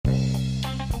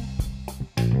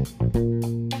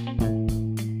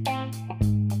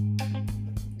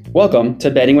Welcome to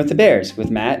Betting with the Bears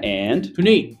with Matt and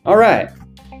Puneet. All right.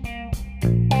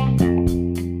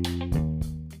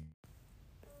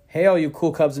 Hey, all you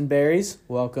cool Cubs and Berries.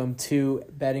 Welcome to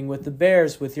Betting with the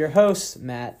Bears with your hosts,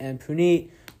 Matt and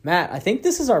Puneet. Matt, I think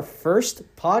this is our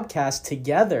first podcast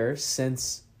together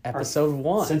since episode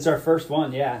 1. Since our first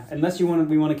one, yeah. Unless we want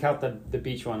to count the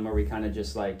beach one where we kind of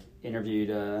just like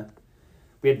interviewed.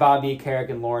 We had Bobby, Carrick,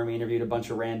 and Lauren. We interviewed a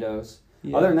bunch of randos.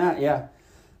 Yeah. Other than that, yeah.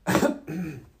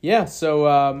 Yeah,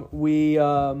 so we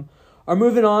are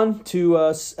moving on to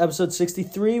episode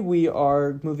 63. We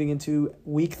are moving into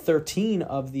week 13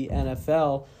 of the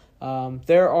NFL.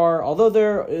 Although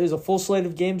there is a full slate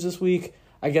of games this week,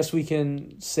 I guess we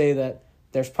can say that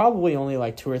there's probably only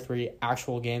like 2 or 3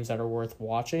 actual games that are worth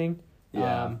watching.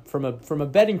 Yeah. From a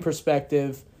betting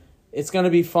perspective, it's going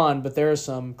to be fun, but there are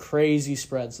some crazy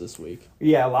spreads this week.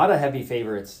 Yeah, a lot of heavy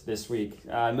favorites this week.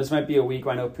 This might be a week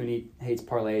where I know Puneet hates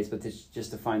parlays, but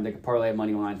just to find like a parlay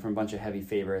money line from a bunch of heavy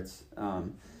favorites.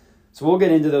 So we'll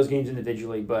get into those games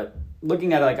individually, but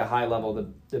looking at like a high level,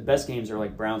 the best games are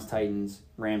like Browns, Titans,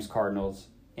 Rams, Cardinals,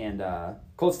 and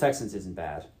Colts, Texans isn't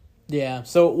bad. Yeah,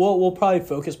 so we'll probably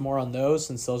focus more on those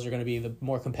since those are going to be the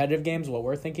more competitive games, what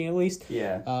we're thinking at least.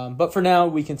 Yeah. But for now,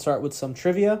 we can start with some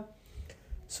trivia.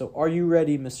 So are you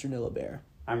ready, Mr. Nillabear?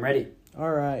 I'm ready.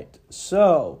 All right.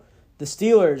 So the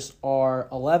Steelers are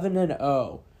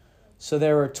 11-0. So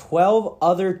there were 12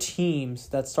 other teams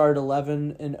that started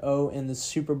 11-0 in the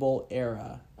Super Bowl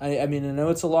era. I mean, I know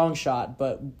it's a long shot,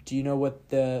 but do you know what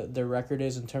the record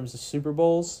is in terms of Super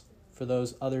Bowls for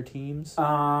those other teams?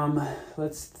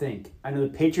 Let's think. I know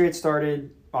the Patriots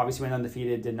started, obviously went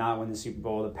undefeated, did not win the Super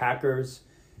Bowl. The Packers,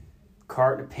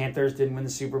 the Panthers didn't win the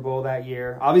Super Bowl that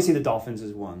year. Obviously, the Dolphins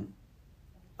has won.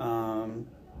 Trying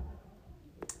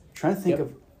to think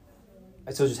of.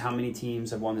 So just how many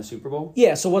teams have won the Super Bowl?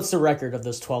 Yeah. So what's the record of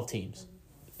those 12 teams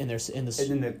in the? And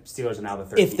then the Steelers are now the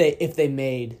 13th. If they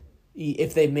made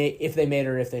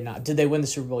or if they not, did they win the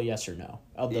Super Bowl? Yes or no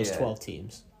of those 12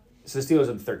 teams? So the Steelers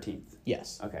are the 13th.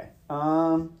 Yes. Okay.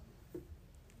 I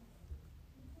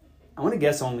want to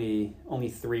guess only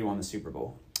 3 won the Super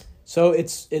Bowl. So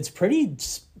it's pretty.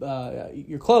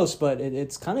 You're close, but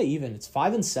it's kind of even. It's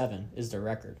 5-7 is their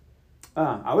record.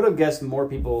 I would have guessed more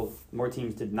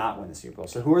teams did not win the Super Bowl.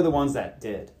 So who are the ones that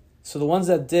did? So the ones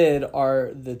that did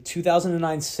are the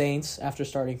 2009 Saints after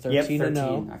starting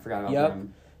 13-0. I forgot about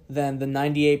them. Then the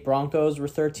 98 Broncos were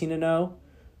 13-0.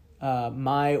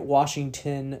 My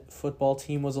Washington football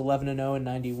team was 11-0 in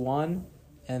 91,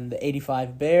 and the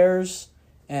 85 Bears.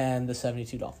 And the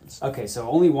 72 Dolphins. Okay, so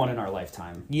only one in our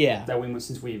lifetime. Yeah.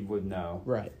 Since we would know.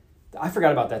 Right. I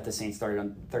forgot about that. The Saints started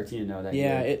on 13-0 that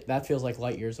year. Yeah, that feels like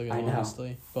light years ago, I know.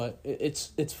 honestly. But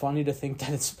it's funny to think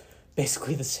that it's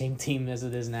basically the same team as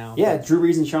it is now. Yeah, Drew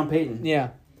Brees and Sean Payton.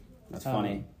 Yeah. That's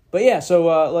funny. But yeah,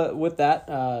 so with that,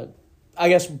 I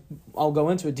guess I'll go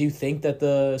into it. Do you think that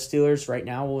the Steelers right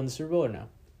now will win the Super Bowl or no?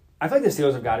 I feel like the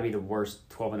Steelers have got to be the worst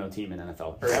 12-0 team in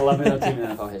NFL or 11-0 team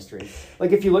in NFL history.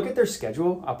 Like if you look at their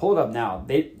schedule, I'll pull it up now.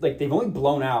 They've only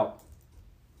blown out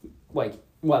like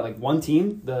one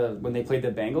team when they played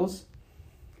the Bengals.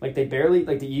 Like they barely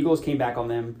the Eagles came back on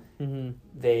them. Mm-hmm.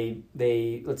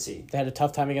 They let's see. They had a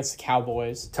tough time against the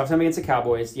Cowboys.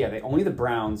 Yeah, only the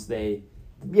Browns. I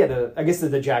guess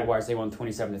the Jaguars they won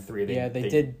 27-3. They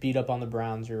did beat up on the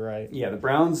Browns. You're right. Yeah, the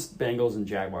Browns, Bengals, and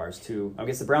Jaguars too. I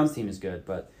guess the Browns team is good,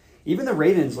 but. Even the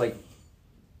Ravens, like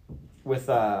with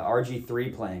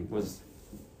RG3 playing, was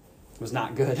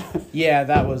not good. Yeah,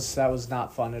 that was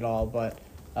not fun at all. But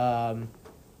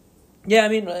yeah, I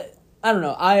mean, I don't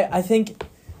know. I think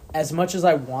as much as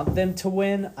I want them to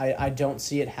win, I don't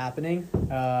see it happening.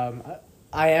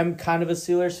 I am kind of a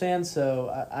Steelers fan,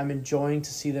 so I'm enjoying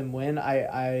to see them win.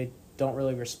 I don't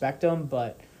really respect them,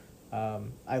 but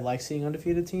I like seeing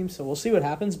undefeated teams. So we'll see what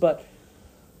happens, but.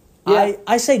 Yeah.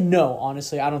 I say no,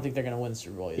 honestly. I don't think they're going to win the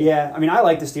Super Bowl either. Yeah, I mean, I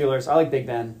like the Steelers. I like Big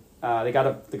Ben. They got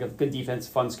a good defense,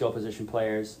 fun skill position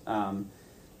players. I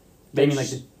think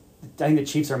the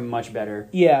Chiefs are much better.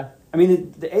 Yeah. I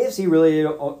mean, the AFC really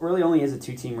only is a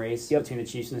 2-team race between the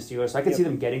Chiefs and the Steelers. So I could see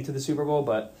them getting to the Super Bowl,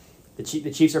 but the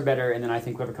Chiefs are better, and then I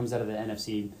think whoever comes out of the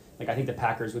NFC, like I think the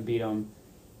Packers would beat them.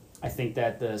 I think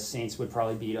that the Saints would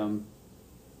probably beat them.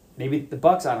 Maybe the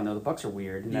Bucks, I don't know. The Bucks are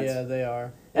weird. And yeah, they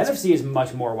are. NFC is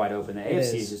much more wide open. The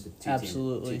AFC is just a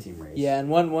two-team race. Yeah, and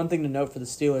one thing to note for the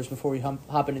Steelers before we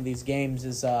hop into these games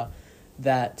is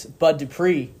that Bud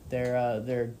Dupree,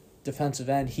 their defensive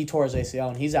end, he tore his ACL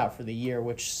and he's out for the year,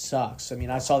 which sucks. I mean,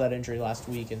 I saw that injury last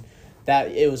week, and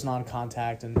that it was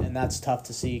non-contact, and that's tough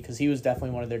to see because he was definitely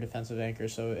one of their defensive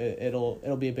anchors. So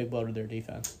it'll be a big blow to their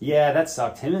defense. Yeah, that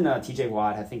sucked. Him and T.J.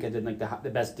 Watt, I think I did like the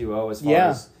best duo as far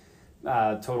as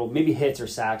total, maybe hits or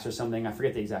sacks or something. I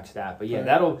forget the exact stat, but yeah,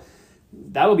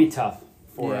 that'll be tough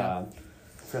for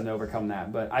them to overcome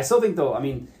that. But I still think, though, I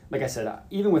mean, like I said,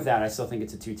 even with that, I still think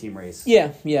it's a 2-team race.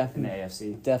 Yeah. In the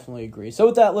AFC. Definitely agree. So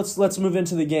with that, let's move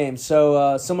into the game.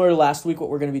 So similar to last week, what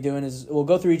we're going to be doing is we'll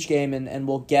go through each game and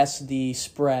we'll guess the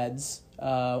spreads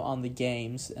on the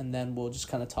games, and then we'll just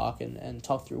kind of talk and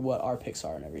talk through what our picks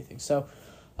are and everything. So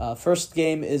first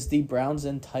game is the Browns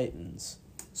and Titans.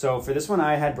 So for this one,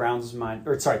 I had Titans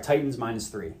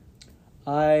 -3.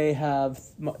 I have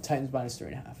Titans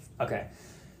 -3.5. Okay,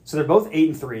 so they're both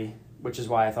 8-3. Which is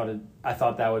why I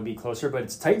thought that would be closer, but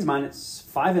it's Titans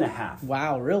 -5.5.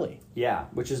 Wow, really? Yeah,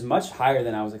 which is much higher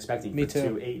than I was expecting Me for too.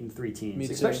 2 8-3 teams. Me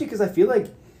too. Especially because I feel like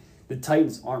the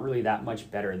Titans aren't really that much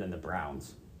better than the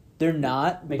Browns. They're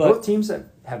not. Like, but both teams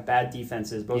have bad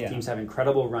defenses. Both teams have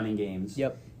incredible running games.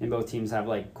 Yep. And both teams have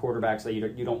like quarterbacks that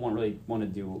you don't really want to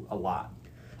do a lot.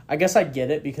 I guess I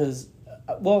get it because,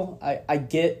 I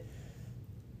get.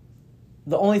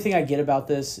 The only thing I get about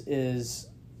this is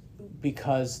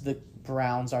because the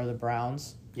Browns are the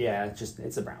Browns. Yeah,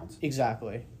 it's the Browns.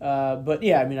 Exactly. But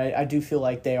yeah, I mean, I do feel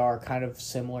like they are kind of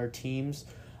similar teams.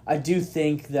 I do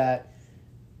think that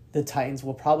the Titans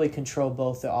will probably control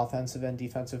both the offensive and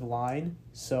defensive line.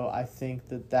 So I think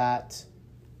that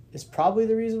is probably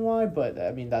the reason why. But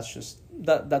I mean,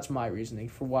 that's my reasoning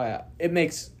for why it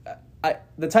makes.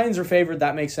 The Titans are favored.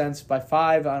 That makes sense by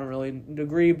 5. I don't really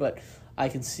agree, but I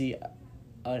can see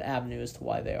an avenue as to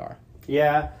why they are.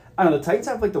 Yeah. I don't know, the Titans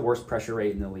have like the worst pressure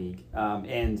rate in the league,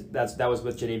 and that was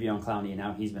with Jadeveon Clowney, and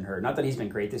now he's been hurt. Not that he's been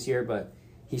great this year, but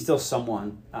he's still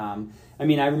someone. I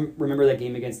mean, I remember that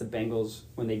game against the Bengals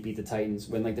when they beat the Titans,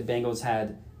 when like the Bengals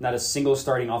had not a single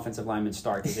starting offensive lineman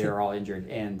start because they were all injured,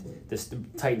 and the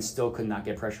Titans still could not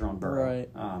get pressure on Burrow. Right.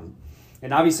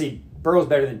 And obviously Burrow's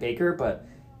better than Baker, but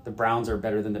the Browns are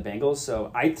better than the Bengals,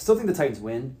 so I still think the Titans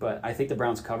win, but I think the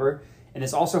Browns cover, and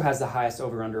this also has the highest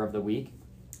over-under of the week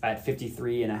at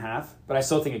 53.5, but I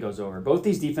still think it goes over. Both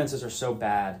these defenses are so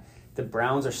bad. The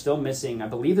Browns are still missing, I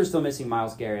believe they're still missing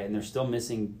Myles Garrett, and they're still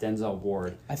missing Denzel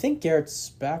Ward. I think Garrett's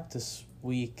back this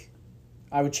week.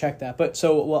 I would check that. But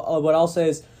so what I'll say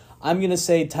is I'm going to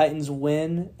say Titans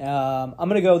win. I'm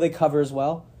going to go they cover as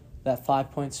well, that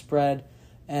 5-point spread.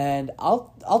 And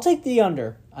I'll take the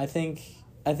under. I think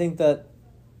that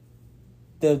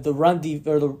the run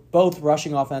both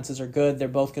rushing offenses are good. They're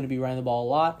both going to be running the ball a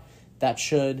lot. That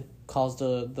should cause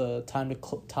the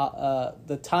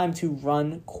time to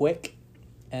run quick,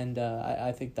 and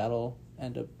I think that'll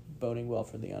end up boding well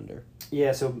for the under.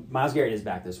 Yeah, so Myles Garrett is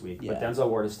back this week, but Yeah. Denzel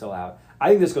Ward is still out. I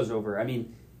think this goes over. I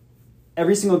mean,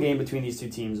 every single game between these two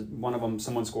teams, one of them,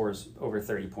 someone scores over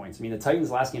 30 points. I mean, the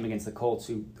Titans' last game against the Colts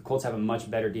have a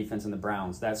much better defense than the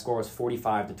Browns. That score was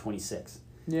 45-26.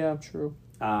 Yeah, true.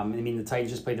 I mean, the Titans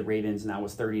just played the Ravens, and that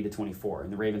was 30-24.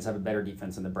 And the Ravens have a better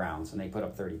defense than the Browns, and they put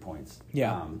up 30 points.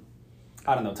 Yeah.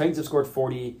 I don't know. Titans have scored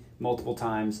 40 multiple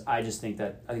times. I think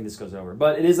this goes over.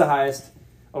 But it is the highest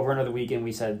over under the weekend.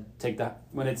 We said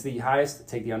when it's the highest,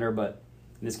 take the under. But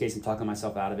in this case, I'm talking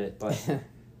myself out of it. But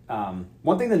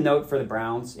one thing to note for the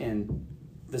Browns, and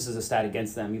this is a stat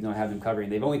against them, even though I have them covering,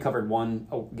 they've only covered one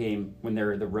game when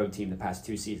they're the road team the past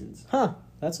 2 seasons. Huh.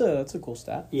 That's a cool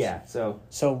stat. Yeah,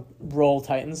 So roll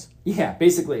Titans? Yeah,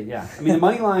 basically, yeah. I mean, the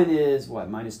money line is,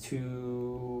 minus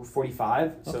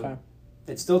 245? So okay.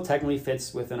 It still technically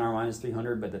fits within our minus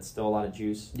 300, but that's still a lot of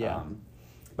juice. Yeah.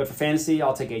 But for fantasy,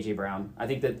 I'll take A.J. Brown. I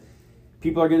think that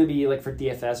people are going to be, like for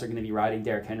DFS, are going to be riding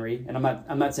Derrick Henry. And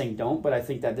I'm not saying don't, but I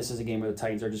think that this is a game where the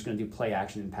Titans are just going to do play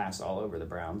action and pass all over the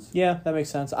Browns. Yeah, that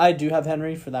makes sense. I do have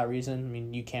Henry for that reason. I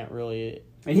mean, you can't really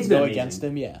go against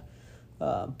him, yeah.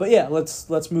 But yeah,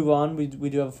 let's move on. We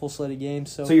do have a full slate of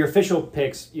games. So your official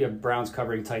picks, you have Browns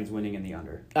covering, Titans winning, in the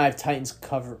under. I have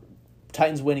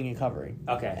Titans winning and covering.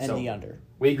 Okay, and so the under.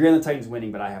 We agree on the Titans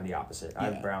winning, but I have the opposite. I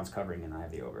Yeah. have Browns covering, and I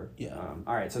have the over. Yeah.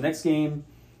 All right, so next game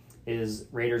is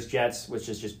Raiders-Jets, which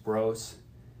is just gross.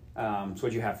 So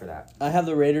what'd you have for that? I have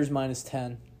the Raiders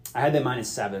 -10. I had them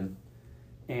 -7,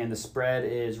 and the spread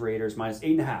is Raiders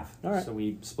 -8.5. All right. So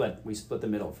we split the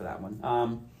middle for that one.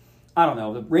 I don't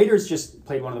know. The Raiders just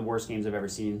played one of the worst games I've ever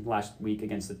seen last week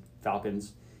against the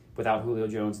Falcons without Julio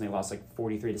Jones, and they lost like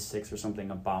 43-6 or something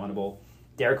abominable.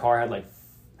 Derek Carr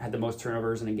had the most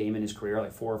turnovers in a game in his career,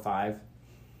 like 4 or 5.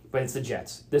 But it's the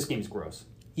Jets. This game's gross.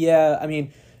 Yeah, I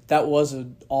mean, that was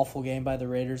an awful game by the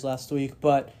Raiders last week,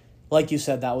 but like you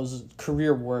said, that was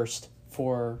career worst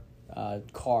for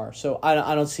Carr. So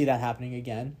I don't see that happening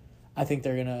again. I think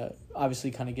they're gonna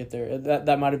obviously kind of get there.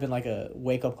 That might have been like a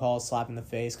wake-up call, slap in the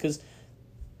face, because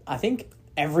I think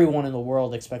everyone in the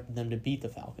world expected them to beat the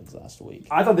Falcons last week.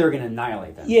 I thought they were going to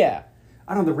annihilate them. Yeah.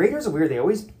 I don't know. The Raiders are weird.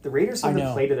 The Raiders seem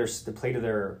to play to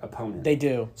their opponent. They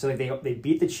do. So like they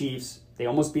beat the Chiefs. They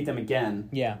almost beat them again.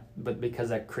 Yeah. But because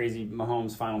that crazy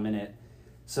Mahomes final minute.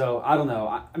 So I don't know.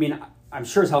 I mean, I'm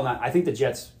sure as hell not. I think the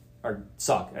Jets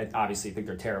suck. I obviously think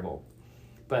they're terrible.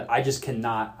 But I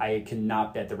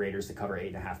cannot bet the Raiders to cover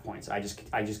 8.5 points. I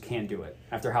just can't do it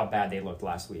after how bad they looked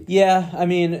last week. Yeah, I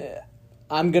mean,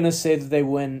 I'm gonna say that they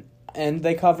win and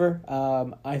they cover.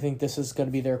 I think this is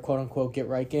gonna be their quote unquote get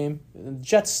right game. The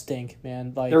Jets stink,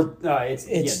 man. Like they're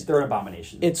an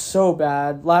abomination. It's so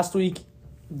bad. Last week,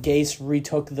 Gase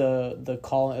retook the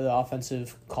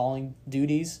offensive calling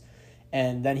duties,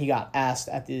 and then he got asked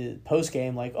at the post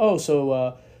game like, "Oh,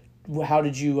 so how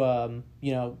did you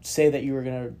say that you were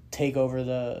gonna take over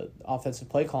the offensive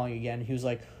play calling again?" He was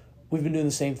like, "We've been doing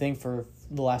the same thing for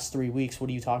the last 3 weeks. What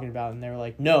are you talking about?" And they were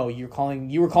like, "No, you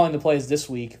were calling the plays this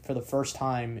week for the first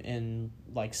time in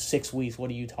like 6 weeks. What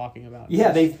are you talking about?"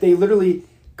 Yeah, they literally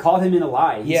called him in a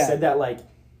lie. He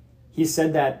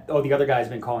said that the other guy's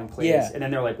been calling plays. Yeah. And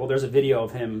then they're like, "Well, there's a video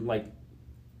of him like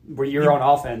where you're on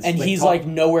offense." And he's like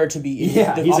nowhere to be.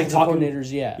 Yeah, he's like talking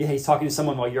coordinators, yeah, he's talking to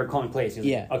someone while you're calling plays. He's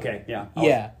like, okay,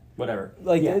 yeah. Whatever.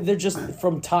 Like, they're just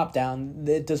from top down.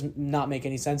 It does not make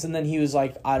any sense. And then he was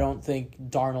like, "I don't think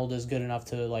Darnold is good enough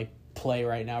to, like, play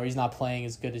right now. Or he's not playing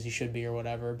as good as he should be or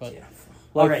whatever." But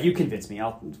all right, you convinced me.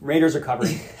 Raiders are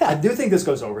covering. I do think this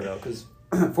goes over, though, because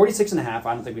 46.5,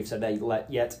 I don't think we've said that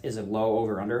yet, is a low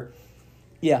over-under.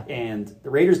 Yeah. And the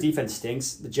Raiders' defense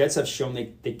stinks. The Jets have shown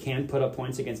they can put up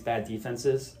points against bad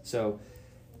defenses. So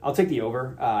I'll take the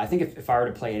over. I think if I were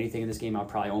to play anything in this game, I'll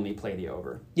probably only play the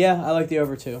over. Yeah, I like the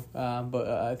over too. But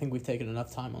I think we've taken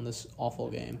enough time on this awful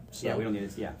game. So. Yeah, we don't need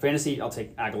it. Yeah, fantasy, I'll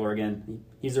take Aguilar again.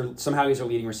 Somehow he's our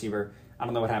leading receiver. I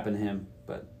don't know what happened to him,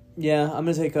 but yeah, I'm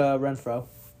gonna take Renfro.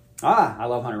 I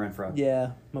love Hunter Renfro.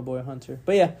 Yeah, my boy Hunter.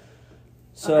 But yeah.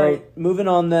 So, moving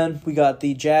on then, we got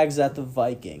the Jags at the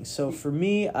Vikings. So, for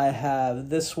me, I have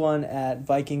this one at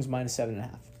Vikings minus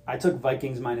 7.5. I took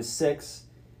Vikings minus 6,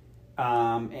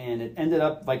 and it ended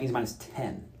up Vikings minus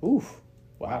 10. Oof.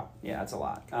 Wow. Yeah, that's a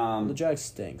lot. The Jags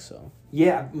stink, so.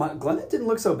 Yeah, Glennon didn't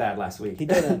look so bad last week. He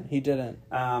didn't.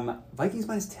 Vikings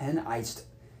minus 10,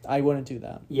 I wouldn't do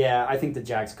that. Yeah, I think the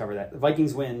Jags cover that. The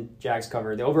Vikings win, Jags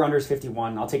cover. The over-under is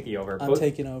 51. I'll take the over. I'm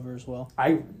taking over as well.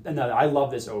 I love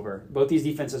this over. Both these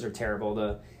defenses are terrible.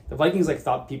 The Vikings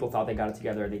people thought they got it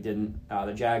together, and they didn't.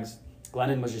 The Jags,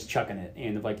 Glennon was just chucking it,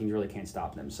 and the Vikings really can't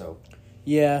stop them. So.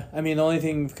 Yeah, I mean, the only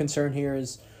thing of concern here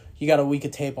is you got a week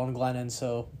of tape on Glennon,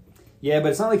 so. Yeah, but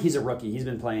it's not like he's a rookie. He's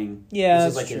been playing. Yeah,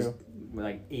 this that's is true.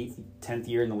 His 8th, 10th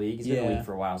year in the league. He's been in the league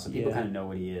for a while, so people kind of know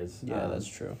what he is. Yeah, that's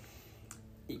true.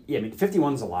 Yeah, I mean,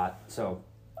 51 is a lot, so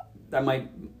that might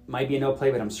be a no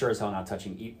play, but I'm sure as hell not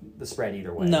touching the spread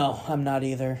either way. No, I'm not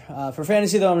either. For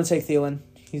fantasy, though, I'm going to take Thielen.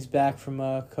 He's back from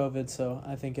COVID, so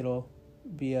I think it'll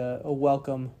be a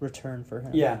welcome return for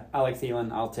him. Yeah, I like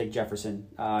Thielen. I'll take Jefferson.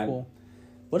 Cool.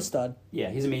 What a stud. Yeah,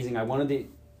 he's amazing. I wanted the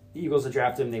Eagles to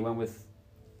draft him. They went with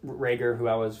Rager, who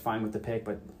I was fine with the pick,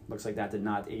 but looks like that did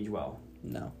not age well.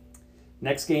 No.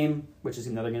 Next game, which is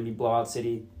another going to be blowout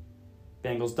city.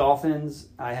 Bengals-Dolphins.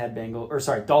 I had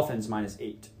Dolphins minus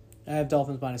 8. I have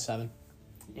Dolphins minus 7.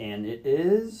 And it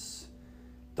is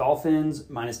Dolphins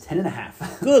minus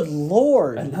 10.5. Good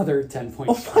Lord. Another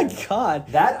 10-point Oh, my God.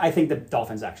 That, I think the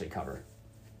Dolphins actually cover.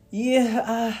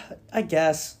 Yeah, I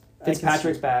guess.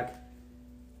 Fitzpatrick's back.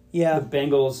 Yeah. The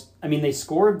Bengals, I mean, they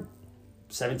scored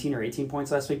 17 or 18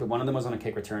 points last week, but one of them was on a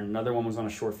kick return. Another one was on a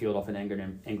short field off an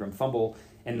Ingram fumble.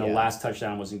 And the last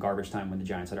touchdown was in garbage time when the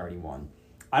Giants had already won.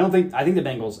 I think the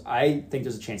Bengals,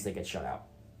 there's a chance they get shut out.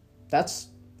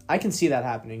 I can see that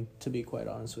happening, to be quite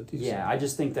honest with you. Yeah, I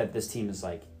just think that this team is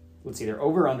like, let's see, their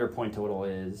over-under point total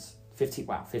is 15.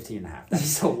 Wow, 15.5. That's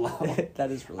so low.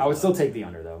 That is really I would low. still take the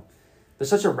under, though. They're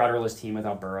such a rudderless team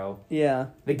without Burrow. Yeah.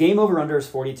 The game over-under is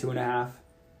 42.5.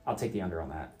 I'll take the under on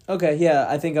that. Okay, yeah,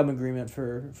 I think I'm in agreement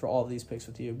for all of these picks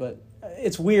with you, but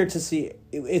it's weird to see.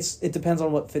 It depends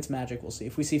on what Fitzmagic we'll see.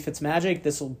 If we see Fitzmagic,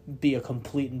 this will be a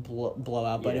complete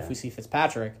blowout, but if we see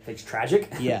Fitzpatrick... It's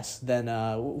tragic? Yes, then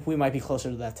we might be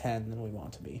closer to that 10 than we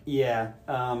want to be. Yeah,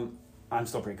 I'm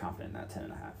still pretty confident in that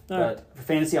 10.5. But for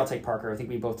fantasy, I'll take Parker. I think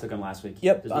we both took him last week.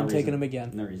 Yep, I'm taking him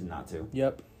again. No reason not to.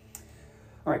 Yep.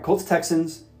 All right,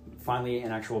 Colts-Texans. Finally,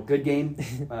 an actual good game.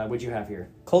 What'd you have here?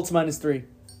 Colts minus 3.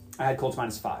 I had Colts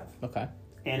minus 5. Okay.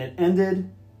 And it ended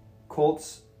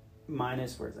Colts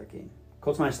minus, where's that game?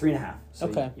 Colts minus 3.5. So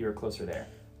okay. you were closer there.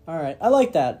 All right. I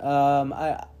like that.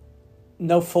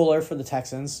 No Fuller for the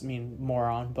Texans. I mean,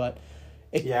 moron, but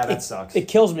that sucks. It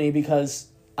kills me because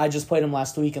I just played him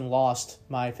last week and lost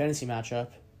my fantasy matchup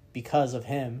because of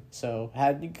him. So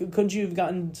couldn't you have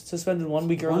gotten suspended 1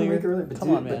 week earlier? 1 week earlier, but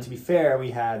Come on, man. But to be fair,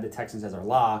 we had the Texans as our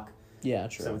lock. Yeah,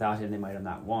 true. So without him, they might have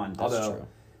not won. That's Although,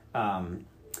 true.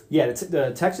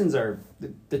 The Texans they're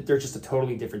just a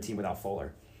totally different team without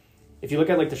Fuller. If you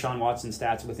look at like Deshaun Watson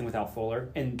stats with and without Fuller,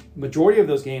 and majority of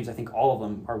those games, I think all of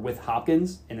them are with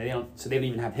Hopkins, and they don't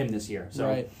even have him this year. So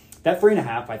right. That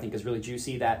 3.5 I think is really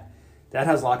juicy. That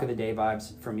has lock of the day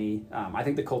vibes for me. I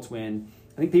think the Colts win.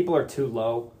 I think people are too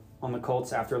low on the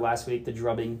Colts after last week, the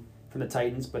drubbing from the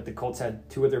Titans, but the Colts had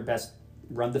two of their best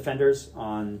run defenders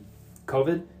on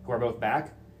COVID, who are both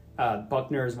back.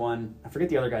 Buckner is one. I forget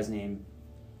the other guy's name,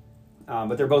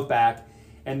 but they're both back.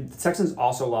 And the Texans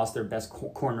also lost their best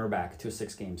cornerback to a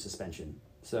 6-game suspension.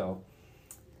 So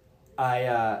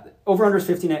over-under is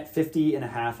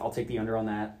 50.5. I'll take the under on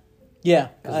that. Yeah,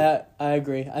 I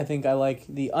agree. I think I like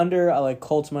the under. I like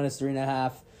Colts minus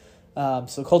 3.5.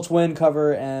 So Colts win,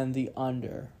 cover, and the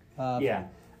under. I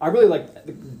really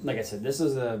like I said, this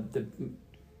is the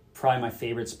probably my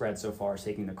favorite spread so far, is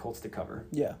taking the Colts to cover.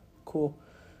 Yeah, cool.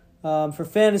 For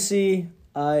fantasy,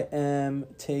 I am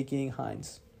taking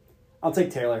Hines. I'll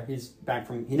take Taylor. He's back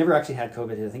he never actually had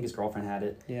COVID. I think his girlfriend had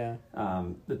it. Yeah.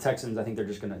 The Texans, I think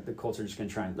the Colts are just going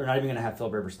to try they're not even going to have Phil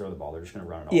Rivers throw the ball. They're just going to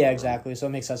run it all. Yeah, exactly. So it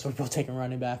makes sense. We're both taking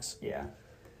running backs. Yeah.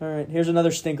 All right. Here's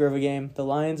another stinker of a game. The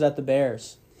Lions at the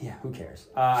Bears. Yeah, who cares?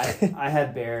 I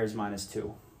had Bears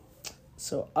 -2.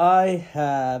 So I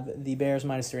have the Bears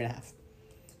minus 3.5.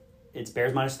 It's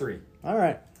Bears -3. All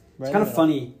right. It's kind of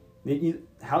funny. It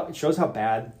shows how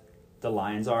bad the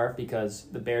Lions are, because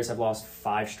the Bears have lost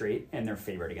 5 straight and they're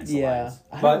favored against the Lions.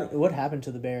 But what happened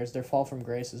to the Bears? Their fall from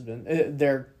grace has been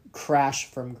their crash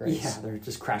from grace. Yeah, they're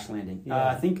just crash landing. Yeah.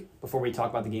 I think before we talk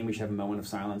about the game, we should have a moment of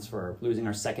silence for losing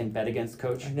our second bet against the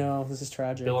coach. I know, this is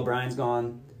tragic. Bill O'Brien's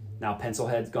gone. Now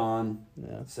Pencilhead's gone.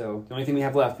 Yeah. So the only thing we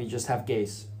have left, we just have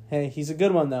Gase. Hey, he's a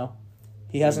good one though.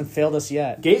 He hasn't failed us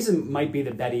yet. Gase might be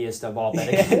the bettiest of all bet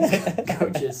against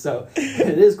coaches, so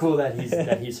it is cool that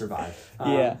he survived.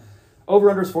 Yeah.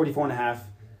 Over-under is 44.5.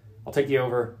 I'll take the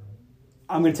over.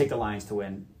 I'm going to take the Lions to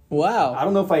win. Wow. I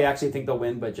don't know if I actually think they'll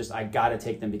win, but just I got to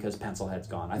take them because Pencilhead's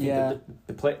gone. I think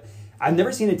the play. I've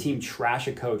never seen a team trash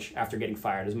a coach after getting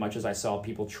fired as much as I saw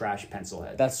people trash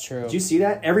Pencilhead. That's true. Did you see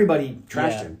that? Everybody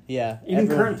trashed him. Yeah. Even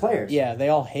current players. Yeah, they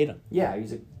all hate him. Yeah,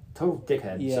 he's a total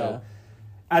dickhead. Yeah. So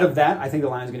out of that, I think the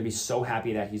Lions are going to be so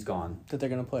happy that he's gone. That they're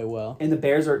going to play well. And the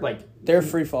Bears are they're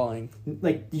free falling.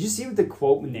 Did you see what the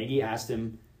quote when Nagy asked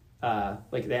him?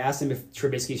 They asked him if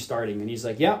Trubisky's starting, and he's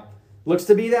like, "Yep, looks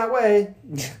to be that way."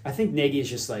 I think Nagy is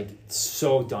just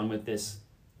so done with this.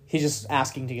 He's just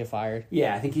asking to get fired.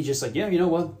 Yeah, I think he's just you know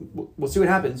what? We'll see what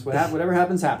happens. Whatever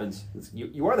happens, happens.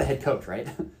 You are the head coach, right?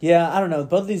 Yeah, I don't know.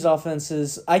 Both of these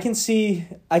offenses, I can see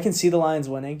the Lions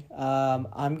winning.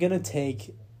 I'm gonna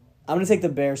take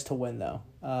the Bears to win though.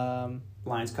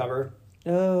 Lions cover.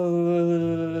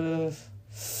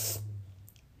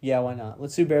 Yeah, why not?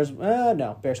 Let's do Bears.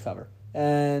 No, Bears cover.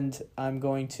 And I'm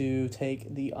going to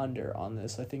take the under on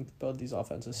this. I think both these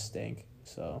offenses stink,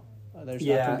 so there's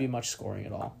not going to be much scoring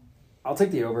at all. I'll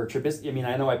take the over. Trubisky. I mean,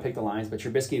 I know I picked the Lions, but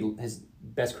Trubisky, his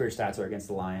best career stats are against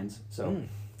the Lions, so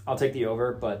I'll take the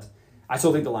over. But I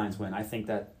still think the Lions win. I think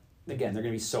that again, they're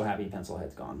going to be so happy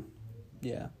Pencilhead's gone.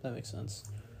 Yeah, that makes sense.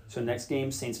 So next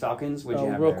game, Saints Falcons. What'd you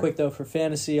have real there? quick though for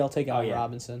fantasy, I'll take Allen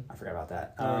Robinson. I forgot about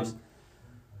that. Nice.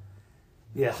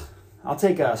 Yeah, I'll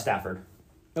take Stafford.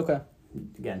 Okay.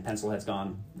 Again, Pencilhead's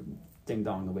gone. Ding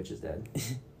dong, the witch is dead.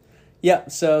 Yeah.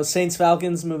 So Saints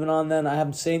Falcons. Moving on. Then I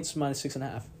have Saints minus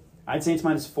 6.5. I had Saints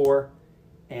 -4,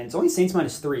 and it's only Saints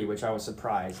 -3, which I was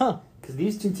surprised. Huh? Because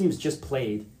these two teams just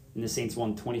played, and the Saints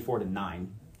won 24-9.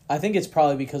 I think it's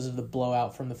probably because of the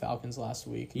blowout from the Falcons last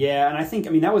week. Yeah, and I think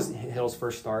that was Hill's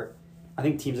first start. I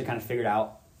think teams have kind of figured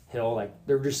out Hill,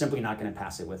 they're just simply not going to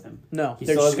pass it with him. No,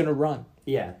 they're just going to run.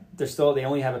 Yeah, they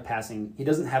only have a passing. He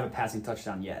doesn't have a passing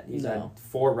touchdown yet. He's had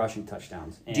 4 rushing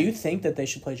touchdowns. Do you think that they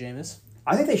should play Jameis?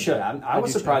 I think they should. I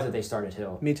was surprised that they started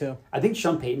Hill. Me too. I think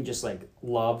Sean Payton just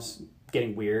loves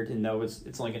getting weird and knows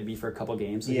it's only going to be for a couple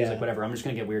games. So he's like, whatever, I'm just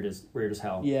going to get weird as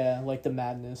hell. Yeah, like the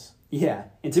madness. Yeah,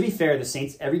 and to be fair, the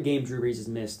Saints, every game Drew Brees has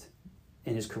missed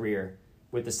in his career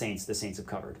with the Saints have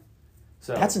covered.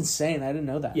 So that's insane. I didn't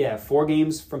know that. Yeah, 4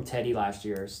 games from Teddy last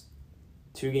year,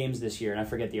 2 games this year, and I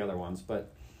forget the other ones.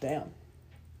 But damn,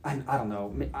 I don't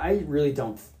know. I really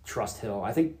don't trust Hill.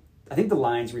 I think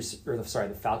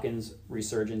the Falcons'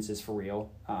 resurgence is for real.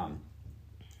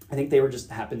 I think they were just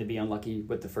happened to be unlucky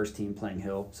with the first team playing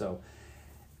Hill. So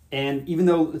And even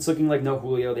though it's looking like no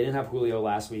Julio, they didn't have Julio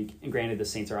last week. And granted, the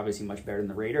Saints are obviously much better than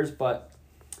the Raiders, but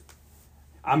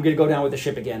I'm going to go down with the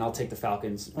ship again. I'll take the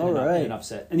Falcons in an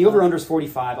upset. And the over-under is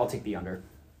 45. I'll take the under.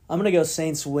 I'm going to go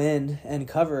Saints win and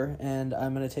cover, and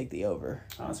I'm going to take the over.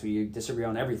 Oh, so you disagree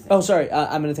on everything. Oh, sorry.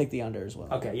 I'm going to take the under as well.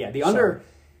 Okay, yeah. The under,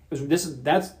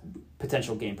 that's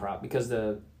potential game prop because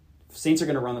the Saints are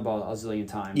going to run the ball a zillion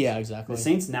times. Yeah, exactly. The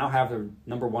Saints now have the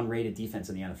number 1 rated defense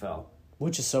in the NFL.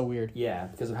 Which is so weird. Yeah,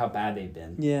 because of how bad they've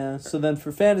been. Yeah, so then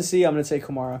for fantasy, I'm going to take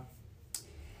Kamara.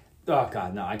 Oh,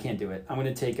 God, no, I can't do it. I'm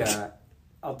going to take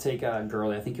I'll take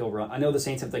Gurley. I think he'll run. I know the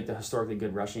Saints have like the historically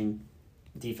good rushing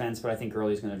defense, but I think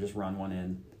Gurley's going to just run one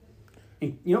in.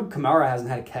 And, Kamara hasn't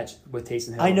had a catch with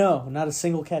Taysom Hill. I know, not a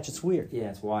single catch. It's weird. Yeah,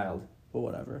 it's wild. But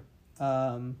whatever.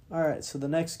 All right, so the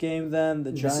next game then,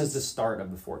 the Giants. This is the start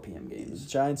of the 4 p.m. games.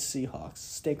 Giants Seahawks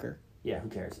stinker. Yeah, who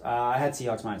cares? I had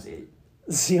Seahawks -8.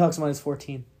 Seahawks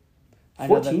 -14.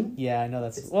 14? Yeah, I know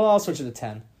that's. Well, I'll switch it to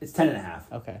 10. It's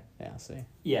 10.5. Okay, yeah, see.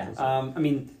 Yeah, I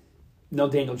mean, no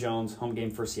Daniel Jones, home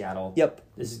game for Seattle. Yep.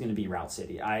 This is going to be Route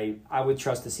City. I would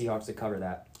trust the Seahawks to cover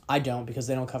that. I don't because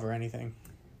they don't cover anything.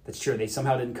 That's true. They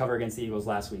somehow didn't cover against the Eagles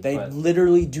last week. They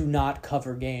literally do not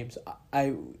cover games.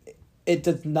 It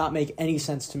does not make any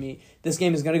sense to me. This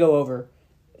game is going to go over.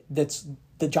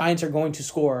 The Giants are going to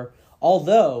score.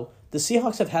 Although the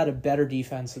Seahawks have had a better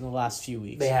defense in the last few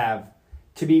weeks. They have.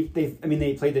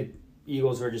 They played the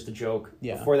Eagles who are just a joke.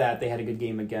 Yeah. Before that, they had a good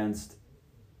game against.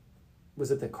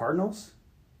 Was it the Cardinals?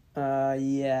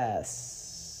 Yes.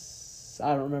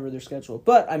 I don't remember their schedule,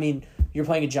 but I mean, you're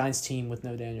playing a Giants team with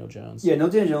no Daniel Jones. Yeah, no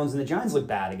Daniel Jones, and the Giants looked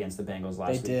bad against the Bengals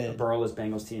last week. They did. The Burrowless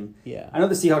Bengals team. Yeah. I know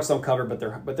the Seahawks don't cover, but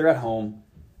they're at home.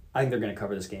 I think they're going to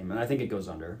cover this game, and I think it goes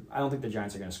under. I don't think the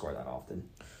Giants are going to score that often.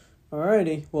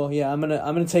 Alrighty. Well, yeah, I'm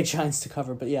gonna take Giants to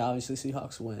cover, but yeah, obviously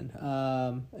Seahawks win.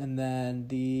 And then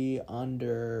the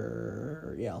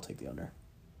under. Yeah, I'll take the under.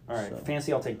 All right,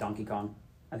 Fancy. I'll take Donkey Kong.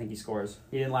 I think he scores.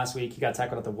 He didn't last week. He got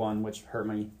tackled at the 1, which hurt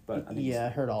me. But I think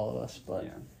it hurt all of us. But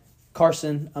yeah.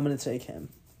 Carson, I'm gonna take him,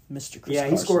 Mr. Chris. Yeah,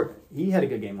 Carson. he scored. He had a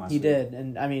good game last week. He did,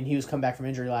 and I mean he was come back from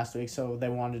injury last week, so they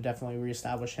wanted to definitely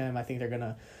reestablish him. I think they're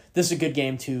gonna. This is a good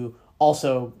game too.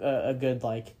 Also, a good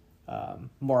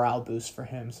morale boost for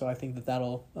him. So I think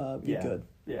that'll be good.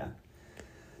 Yeah.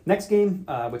 Next game,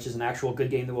 which is an actual good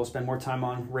game that we'll spend more time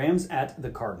on, Rams at the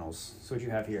Cardinals. So what do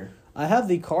you have here? I have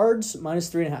the Cards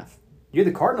 -3.5. You're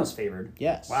the Cardinals favored.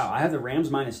 Yes. Wow, I have the Rams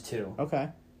 -2. Okay.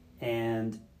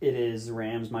 And it is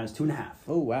Rams -2.5.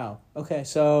 Oh, wow. Okay,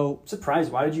 so... Surprised.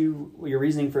 Why did your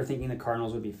reasoning for thinking the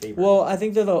Cardinals would be favored? Well, I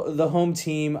think they're the home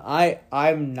team.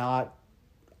 I'm not...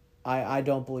 I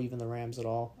don't believe in the Rams at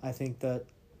all. I think that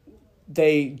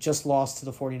they just lost to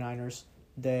the 49ers.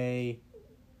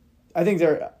 I think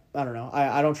they're... I don't know.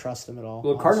 I don't trust them at all.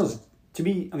 Well, Cardinals... To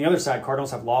be on the other side,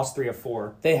 Cardinals have lost 3 of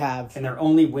 4. They have. And their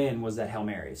only win was that Hail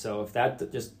Mary. So if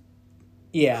that just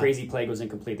crazy play goes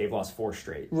incomplete, they've lost 4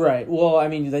 straight. Right. Well, I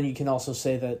mean, then you can also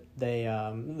say that they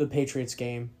the Patriots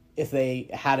game, if they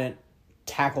hadn't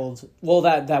tackled... Well,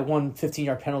 that one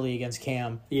 15-yard penalty against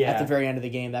Cam at the very end of the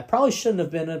game, that probably shouldn't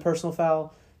have been a personal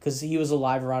foul because he was a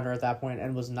live runner at that point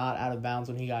and was not out of bounds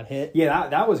when he got hit. Yeah,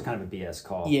 that was kind of a BS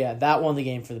call. Yeah, that won the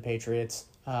game for the Patriots.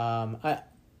 I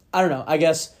don't know. I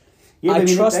guess... Yeah, I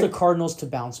trust the Cardinals to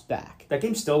bounce back. That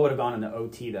game still would have gone into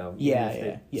OT, though.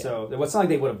 Yeah. So it's not like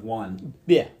they would have won.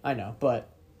 Yeah, I know, but...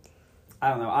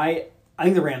 I don't know. I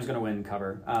think the Rams going to win and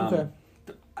cover. Okay.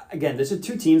 Again, these are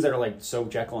 2 teams that are so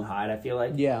Jekyll and Hyde, I feel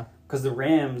like. Yeah. Because the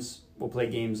Rams will play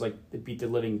games that beat the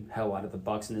living hell out of the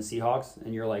Bucs and the Seahawks,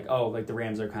 and you're like, oh, the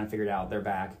Rams are kind of figured out. They're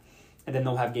back. And then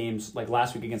they'll have games like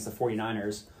last week against the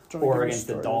 49ers. Or against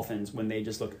the Dolphins when they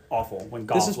just look awful, when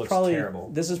Goff looks terrible.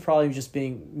 This is probably just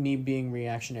me being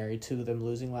reactionary to them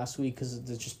losing last week because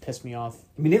it just pissed me off.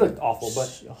 I mean, they looked awful, but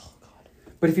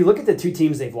But if you look at the 2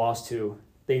 teams they've lost to,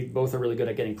 they both are really good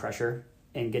at getting pressure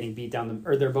and getting beat down.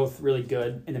 Or they're both really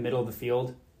good in the middle of the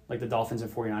field, like the Dolphins and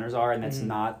 49ers are, and that's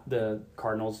not the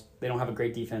Cardinals. They don't have a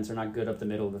great defense. They're not good up the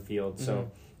middle of the field.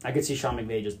 So I could see Sean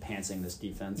McVay just pantsing this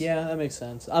defense. Yeah, that makes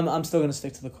sense. I'm still going to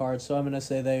stick to the Cards, so I'm going to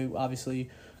say they obviously...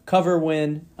 Cover,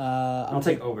 win. I'll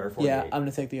take over 48. Yeah, I'm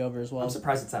going to take the over as well. I'm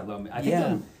surprised it's that low. I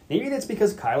think maybe that's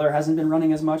because Kyler hasn't been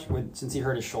running as much since he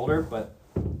hurt his shoulder, but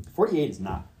 48 is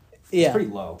not. It's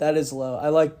pretty low. That is low. I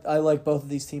like both of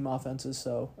these team offenses,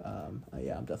 so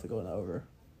I'm definitely going over.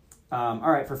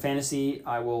 All right, for fantasy,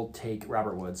 I will take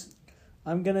Robert Woods.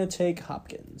 I'm going to take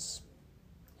Hopkins.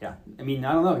 Yeah. I mean,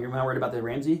 I don't know. You're not worried about the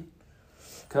Ramsey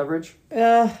coverage?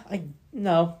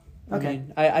 No. Okay.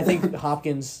 I think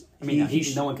Hopkins...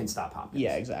 no one can stop Hopkins.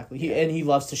 Yeah, exactly. He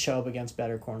loves to show up against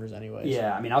better corners anyways.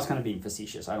 Yeah, I mean, I was kind of being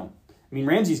facetious. I mean,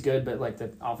 Ramsey's good, but like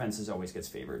the offense always gets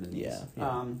favored in these.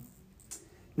 Yeah.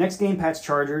 Next game, Pats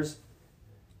Chargers,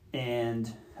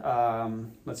 and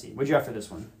let's see, what'd you have for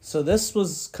this one? So this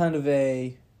was kind of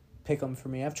a pick 'em for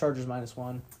me. I have Chargers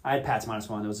 -1. I had Pats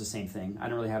 -1. It was the same thing. I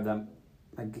don't really have that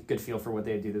a good feel for what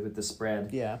they do with the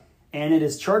spread. Yeah. And it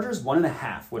is Chargers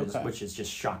 1.5, which is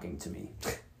just shocking to me.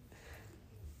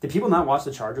 Did people not watch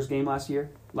the Chargers game last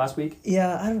week?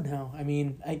 Yeah, I don't know. I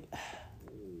mean,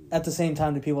 at the same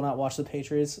time, did people not watch the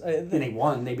Patriots? And they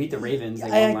won. They beat the Ravens. They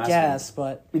won last guess, week.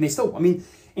 But I mean, they still. I mean,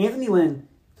 Anthony Lynn.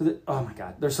 Oh my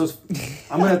God, they're so.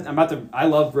 I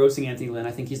love roasting Anthony Lynn.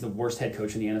 I think he's the worst head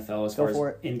coach in the NFL as far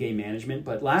as in-game management.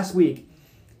 But last week,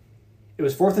 it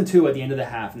was 4th and 2 at the end of the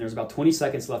half, and there was about 20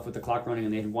 seconds left with the clock running,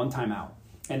 and they had one timeout.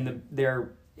 And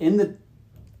they're in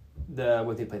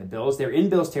what they play, the Bills. They're in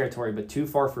Bills territory, but too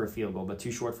far for a field goal, but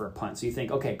too short for a punt. So you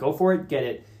think, okay, go for it, get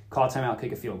it, call a timeout,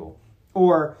 kick a field goal,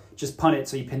 or just punt it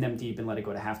so you pin them deep and let it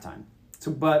go to halftime.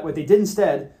 But what they did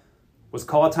instead was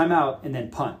call a timeout and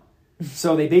then punt.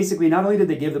 So they basically, not only did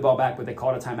they give the ball back, but they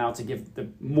called a timeout to give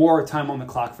more time on the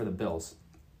clock for the Bills.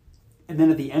 And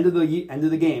then at the end of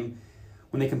the game,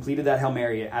 when they completed that Hail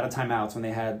Mary out of timeouts, when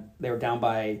they were down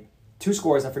by 2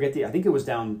 scores, I think it was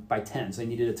down by 10, so they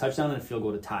needed a touchdown and a field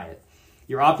goal to tie it.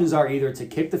 Your options are either to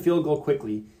kick the field goal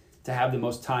quickly to have the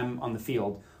most time on the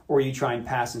field, or you try and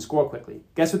pass and score quickly.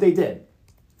 Guess what they did?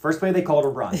 First play, they called a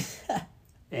run.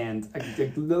 And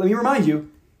let me remind you,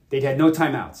 they had no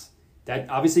timeouts. That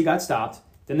obviously got stopped.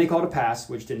 Then they called a pass,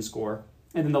 which didn't score.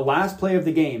 And then the last play of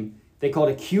the game, they called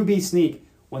a QB sneak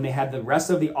when they had the rest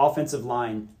of the offensive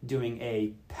line doing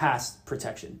a pass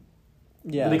protection.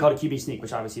 Yeah. They called a QB sneak,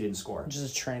 which obviously didn't score.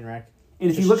 Just a train wreck.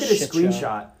 And if you look at a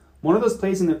screenshot, one of those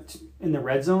plays in the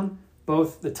red zone,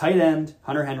 both the tight end,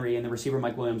 Hunter Henry, and the receiver,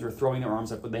 Mike Williams, were throwing their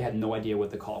arms up, but they had no idea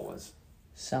what the call was.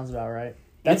 Sounds about right.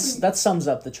 That sums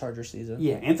up the Charger season.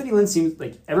 Yeah, Anthony Lynn seems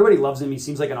like everybody loves him. He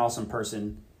seems like an awesome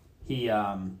person.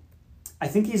 I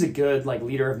think he's a good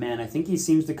leader of men. I think he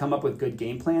seems to come up with good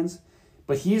game plans,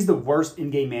 but he's the worst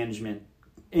in-game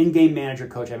manager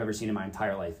coach I've ever seen in my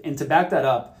entire life. And to back that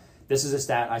up, this is a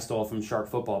stat I stole from Sharp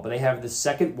Football, but they have the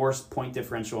second worst point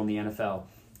differential in the NFL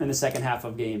in the second half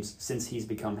of games since he's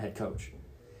become head coach,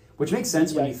 which makes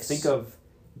sense when you think of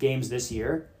games this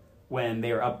year when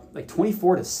they were up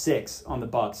 24-6 on the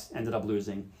Bucs, ended up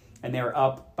losing, and they were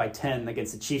up by 10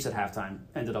 against the Chiefs at halftime,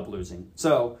 ended up losing.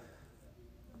 So,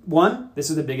 one, this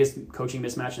is the biggest coaching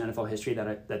mismatch in NFL history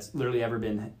that's literally ever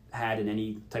been had in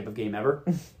any type of game ever.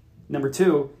 Number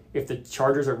two, if the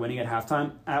Chargers are winning at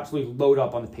halftime, absolutely load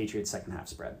up on the Patriots' second half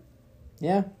spread.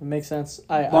 Yeah, it makes sense.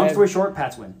 Long story short,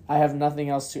 Pats win. I have nothing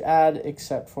else to add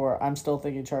except for I'm still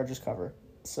thinking Chargers cover.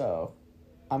 So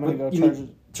I'm going to go Chargers.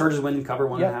 Chargers win and cover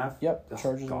 1.5? Yep,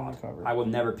 Chargers win and cover. I will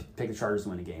never pick the Chargers to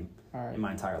win a game in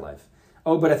my entire life.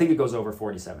 Oh, but I think it goes over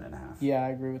 47.5. Yeah, I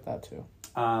agree with that too.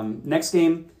 Next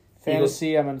game.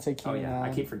 Fantasy, I'm going to take Keenan Allen. Allen.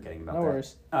 I keep forgetting about that. No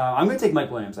worries. I'm going to take Mike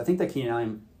Williams. I think that Keenan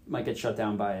Allen might get shut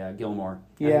down by Gilmore.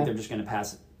 I think they're just going to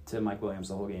pass it to Mike Williams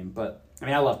the whole game. But,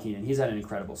 I love Keenan. He's had an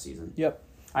incredible season. Yep.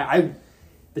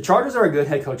 The Chargers are a good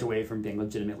head coach away from being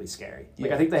legitimately scary.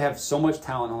 I think they have so much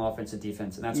talent on offense and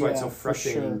defense, and that's why it's so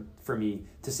frustrating for me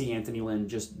to see Anthony Lynn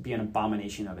just be an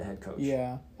abomination of a head coach.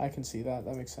 Yeah, I can see that.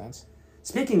 That makes sense.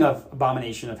 Speaking of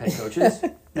abomination of head coaches,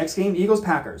 next game,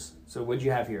 Eagles-Packers. So what'd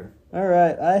you have here? All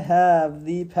right, I have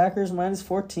the Packers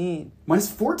 -14.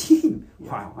 -14?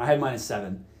 Yeah. Wow, I had -7,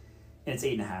 and it's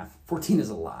 8.5. 14 is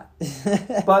a lot.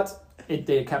 But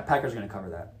the Packers are going to cover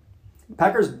that.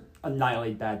 Packers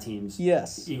annihilate bad teams.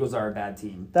 Yes. Eagles are a bad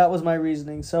team. That was my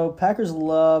reasoning. So Packers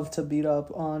love to beat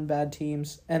up on bad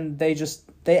teams, and they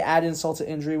add insult to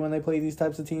injury when they play these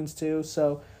types of teams too.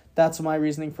 So that's my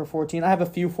reasoning for 14. I have a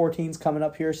few 14s coming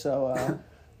up here, so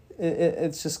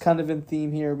it's just kind of in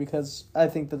theme here because I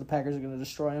think that the Packers are going to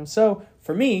destroy them. So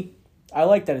for me, I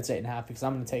like that it's 8.5 because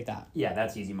I'm going to take that. Yeah,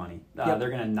 that's easy money. Yep. They're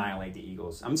going to annihilate the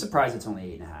Eagles. I'm surprised it's only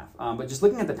 8.5. But just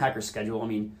looking at the Packers' schedule,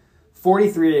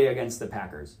 43 against the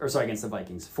against the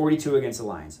Vikings, 42 against the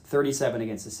Lions, 37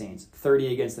 against the Saints,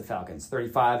 30 against the Falcons,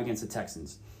 35 against the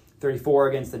Texans, 34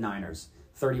 against the Niners,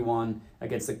 31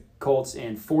 against the Colts,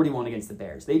 and 41 against the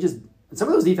Bears. Some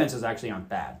of those defenses actually aren't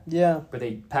bad. Yeah. But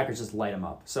Packers just light them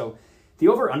up. So the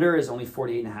over-under is only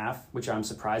 48.5, which I'm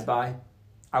surprised by.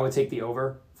 I would take the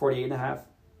over 48.5,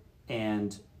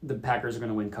 and the Packers are going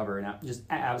to win cover and just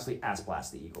absolutely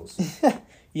ass-blast the Eagles.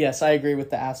 Yes, I agree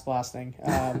with the ass-blasting.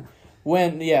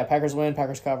 Packers win,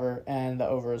 Packers cover, and the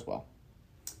over as well.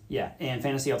 Yeah, and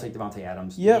fantasy, I'll take Devontae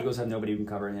Adams. Yep. The Eagles have nobody who can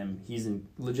cover him. He's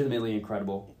legitimately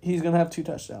incredible. He's going to have 2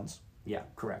 touchdowns. Yeah,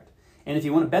 correct. And if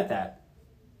you want to bet that,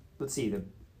 let's see,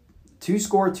 to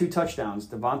score 2 touchdowns.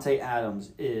 Devontae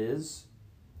Adams is,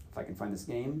 if I can find this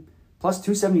game, plus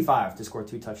 275 to score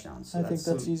 2 touchdowns. So I think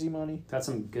that's easy money. That's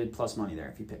some good plus money there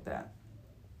if you pick that.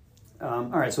 All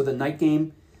right, so the night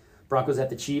game, Broncos at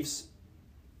the Chiefs.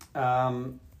 Here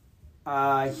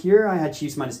I had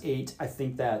Chiefs -8. I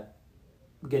think that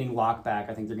getting Locke back,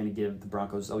 I think they're going to give the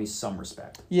Broncos at least some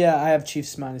respect. Yeah, I have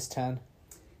Chiefs -10.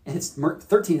 And it's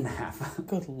 13.5.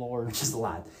 Good Lord. Which is a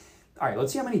lot. All right,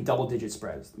 let's see how many double-digit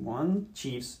spreads. 1,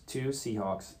 Chiefs. 2,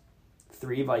 Seahawks.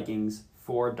 3, Vikings.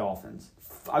 4, Dolphins.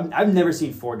 I've never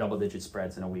seen 4 double-digit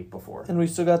spreads in a week before. And we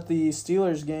still got the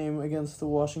Steelers game against the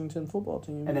Washington football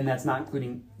team. And then that's not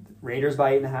including Raiders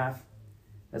by 8.5.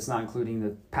 That's not including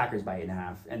the Packers by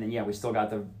 8.5. And then, yeah, we still got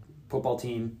the football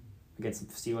team against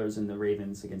the Steelers and the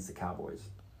Ravens against the Cowboys.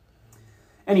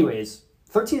 Anyways,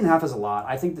 13.5 is a lot.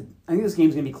 I think this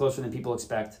game's going to be closer than people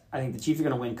expect. I think the Chiefs are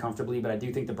going to win comfortably, but I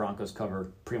do think the Broncos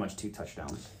cover pretty much 2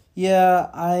 touchdowns. Yeah,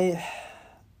 I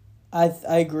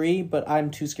agree, but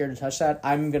I'm too scared to touch that.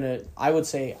 I would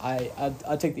say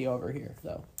I'll take the over here,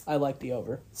 though. I like the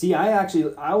over. See,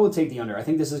 I will take the under. I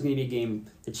think this is going to be a game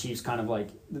the Chiefs kind of like,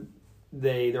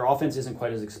 their offense isn't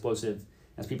quite as explosive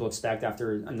as people expect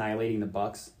after annihilating the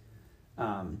Bucs.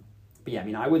 But yeah, I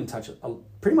mean, I wouldn't touch it.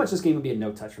 Pretty much this game would be a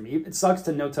no touch for me. It sucks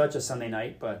to no touch a Sunday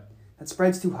night, but that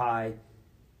spread's too high,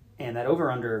 and that over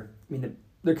under. I mean,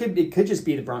 it could just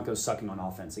be the Broncos sucking on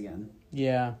offense again.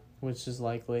 Yeah, which is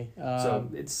likely. So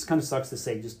it's kind of sucks to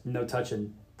say just no touch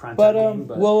in prime but time game.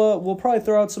 But we'll probably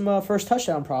throw out some first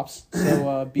touchdown props.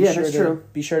 So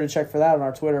be sure to check for that on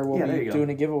our Twitter. We'll be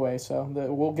doing a giveaway, so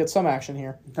we'll get some action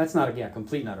here. That's not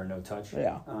complete not or no touch.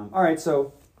 Yeah. All right,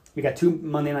 so we got 2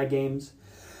 Monday night games.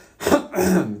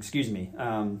 Excuse me.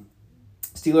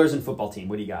 Steelers and football team.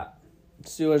 What do you got?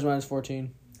 Steelers -14.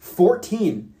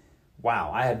 14.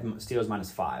 Wow, I had Steelers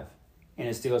 -5, and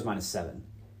it's Steelers -7.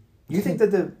 You think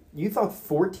that you thought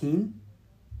 14?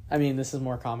 I mean, this is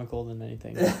more comical than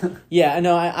anything. Yeah,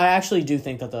 no, I actually do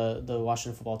think that the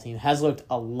Washington football team has looked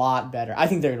a lot better. I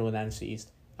think they're going to win the NFC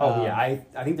East. Yeah,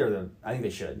 I think they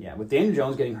should. Yeah, with Daniel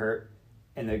Jones getting hurt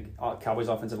and the Cowboys'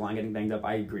 offensive line getting banged up,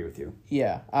 I agree with you.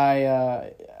 Yeah,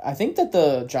 I think that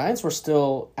the Giants were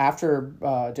still, after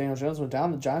Daniel Jones went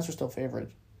down, the Giants were still favored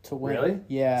to win. Really?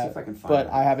 Yeah. Let's see if I can find but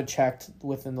that. I haven't checked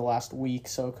within the last week,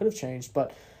 so it could have changed.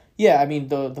 But yeah, I mean,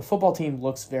 the football team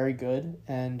looks very good,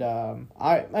 and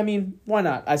I mean, why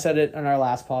not? I said it in our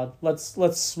last pod.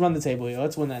 Let's run the table here.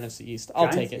 Let's win the NFC East. I'll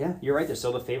take it. Yeah, you're right. They're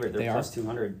still the favorite. They're plus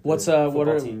 200. What's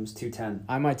football team's 210.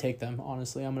 I might take them.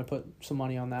 Honestly, I'm going to put some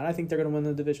money on that. I think they're going to win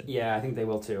the division. Yeah, I think they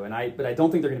will too. But I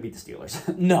don't think they're going to beat the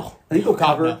Steelers. No, I think they'll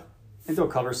cover. No. I think they'll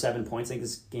cover 7 points. I think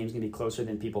this game's going to be closer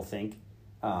than people think.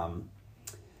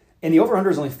 And the over-under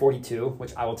is only 42,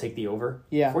 which I will take the over.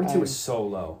 Yeah. 42 is so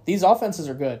low. These offenses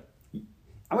are good.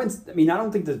 I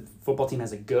don't think the football team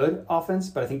has a good offense,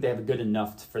 but I think they have a good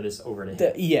enough for this over to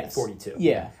hit 42.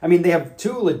 Yeah. I mean, they have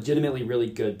 2 legitimately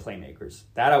really good playmakers.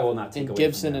 That I will not take away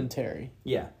Gibson from them. and Terry.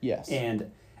 Yeah. Yes.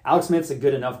 And Alex Smith's a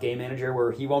good enough game manager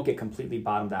where he won't get completely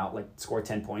bottomed out, like score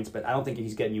 10 points, but I don't think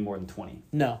he's getting you more than 20.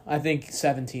 No, I think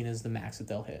 17 is the max that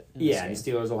they'll hit. Yeah, and the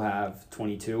Steelers will have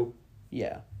 22.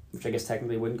 Yeah. Which I guess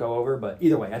technically wouldn't go over, but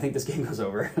either way, I think this game goes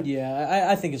over. Yeah,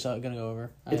 I think it's going to go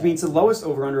over. It means the lowest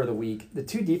over-under of the week. The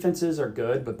 2 defenses are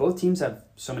good, but both teams have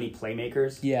so many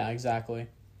playmakers. Yeah, exactly.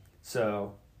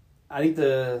 So, I think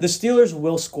the Steelers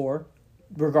will score,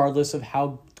 regardless of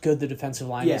how good the defensive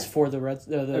line is for the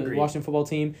Washington football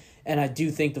team. And I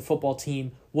do think the football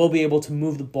team will be able to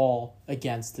move the ball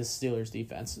against the Steelers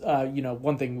defense.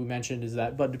 One thing we mentioned is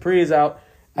that Bud Dupree is out.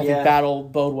 I think that'll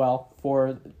bode well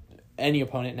for any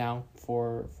opponent now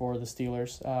for the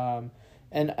Steelers.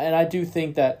 And I do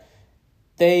think that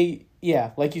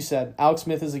like you said, Alex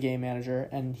Smith is a game manager,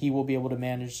 and he will be able to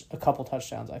manage a couple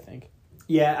touchdowns, I think.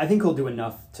 Yeah, I think he'll do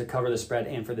enough to cover the spread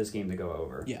and for this game to go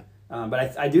over. Yeah.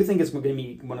 But I do think it's going to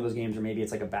be one of those games where maybe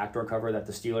it's like a backdoor cover that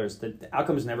the Steelers, the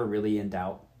outcome is never really in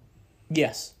doubt.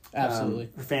 Yes, absolutely.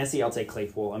 For fantasy, I'll take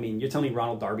Claypool. I mean, you're telling me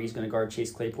Ronald Darby's going to guard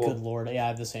Chase Claypool? Good Lord. Yeah, I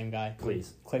have the same guy.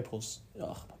 Please. Claypool's, oh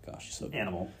my gosh, he's so good.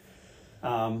 Animal.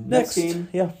 Next game.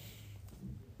 Yeah.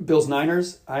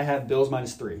 Bills-Niners. I have Bills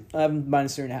 -3. I have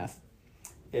 -3.5.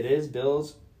 It is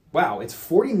Bills. Wow, it's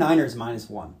 49ers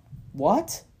 -1.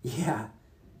 What? Yeah.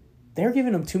 They're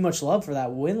giving them too much love for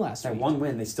that win last week. That one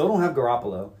win. They still don't have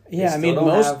Garoppolo. Yeah, I mean,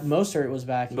 Mostert was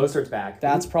back. Mostert's back.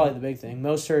 That's probably the big thing.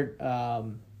 Mostert,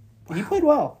 he played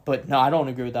well, but no, I don't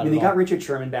agree with that at all. They got Richard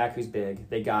Sherman back, who's big.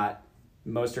 They got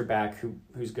Mostert back,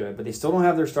 who's good, but they still don't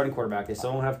have their starting quarterback. They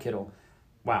still don't have Kittle.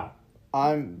 Wow.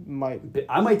 I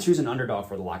might choose an underdog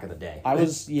for the lock of the day.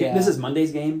 This is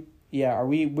Monday's game. Yeah,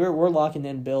 we're locking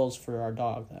in Bills for our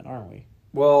dog then, aren't we?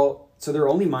 Well, so they're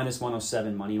only minus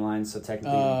 107 money lines, so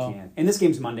technically we can't. And this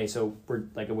game's Monday, so we're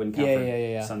like it wouldn't count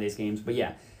for Sunday's games. But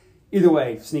yeah, either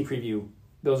way, sneak preview,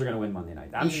 Bills are going to win Monday night.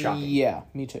 I'm shocked. Yeah,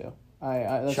 me too.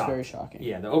 That's very shocking.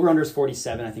 Yeah, the over-under is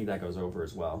 47. I think that goes over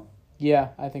as well. Yeah,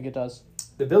 I think it does.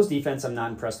 The Bills' defense I'm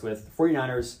not impressed with. The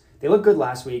 49ers, they looked good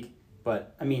last week,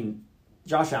 but, I mean,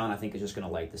 Josh Allen, I think, is just going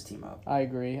to light this team up. I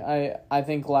agree. I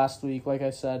think last week, like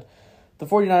I said, the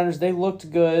 49ers, they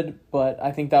looked good, but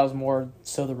I think that was more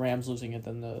so the Rams losing it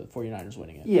than the 49ers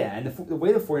winning it. Yeah, and the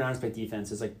way the 49ers play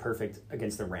defense is, like, perfect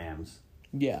against the Rams.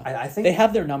 Yeah. I think they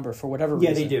have their number for whatever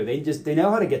reason. Yeah, they do. They know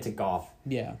how to get to Goff.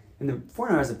 Yeah. And the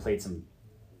 49ers have played some,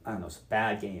 I don't know, some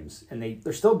bad games, and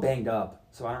they're still banged up,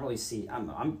 so I don't really see.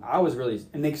 I was really,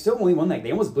 and they still only won that.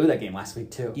 They almost blew that game last week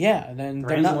too. Yeah, and then the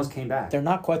Rams almost came back. They're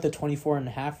not quite the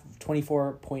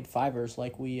 24.5ers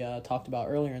like we talked about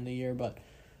earlier in the year, but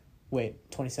wait,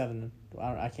 27.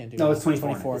 I can't do. No, it's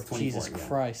 24. 24. It's 24. Jesus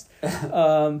Christ.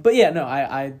 But yeah, no,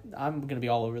 I'm gonna be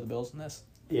all over the Bills in this.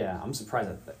 Yeah, I'm surprised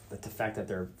at the fact that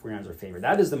their 49ers are favored.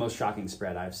 That is the most shocking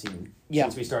spread I've seen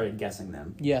since we started guessing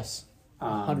them. Yes,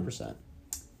 100%.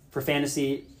 For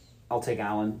fantasy, I'll take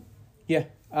Allen. Yeah,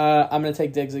 I'm going to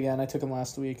take Diggs again. I took him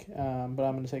last week, but I'm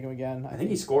going to take him again. I think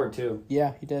he scored, too.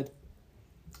 Yeah, he did.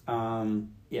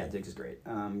 Yeah, Diggs is great.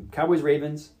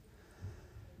 Cowboys-Ravens.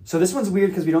 So this one's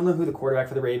weird because we don't know who the quarterback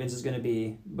for the Ravens is going to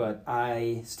be, but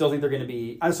I still think they're going to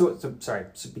be... So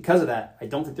because of that, I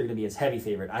don't think they're going to be as heavy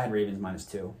favorite. I had Ravens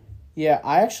 -2. Yeah,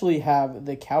 I actually have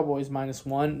the Cowboys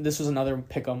 -1. This was another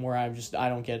pick-em where I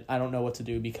don't know what to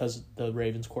do because of the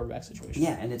Ravens quarterback situation.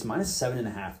 Yeah, and it's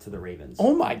 -7.5 to the Ravens.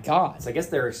 Oh my God. So I guess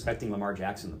they're expecting Lamar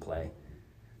Jackson to play.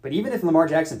 But even if Lamar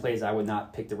Jackson plays, I would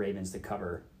not pick the Ravens to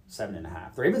cover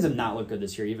 7.5. The Ravens have not looked good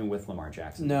this year, even with Lamar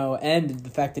Jackson. No, and the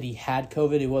fact that he had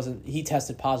COVID, he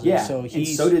tested positive. Yeah, and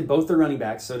so did both their running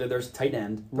backs, so did their tight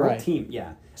end. Their whole team,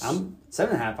 yeah. I'm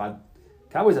 7.5.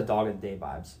 Cowboys have dog of the day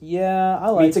vibes. Yeah,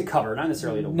 I mean, to cover, not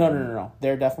necessarily to win. No.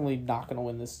 They're definitely not going to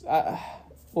win this.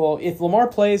 Well, if Lamar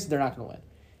plays, they're not going to win.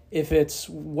 If it's,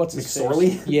 what's his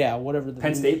McSorley? Yeah, whatever.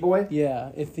 Penn State boy?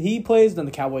 Yeah. If he plays, then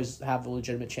the Cowboys have a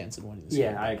legitimate chance of winning this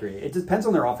game. Yeah, I agree. It depends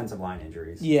on their offensive line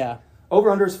injuries. Yeah.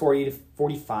 Over-under is 40 to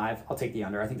 45. I'll take the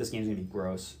under. I think this game's going to be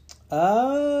gross.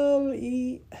 I'm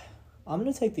going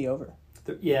to take the over.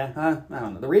 I don't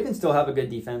know. The Ravens still have a good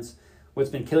defense. What's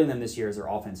been killing them this year is their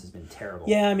offense has been terrible.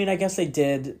 Yeah, I mean, I guess they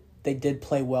did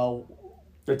play well.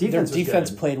 Their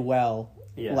defense played well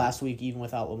last week, even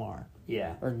without Lamar.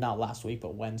 Yeah. Or not last week,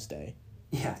 but Wednesday.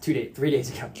 Yeah, 3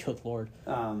 days ago. Good Lord.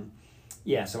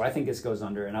 Yeah, so I think this goes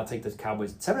under, and I'll take the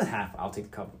Cowboys. 7.5, I'll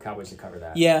take the Cowboys to cover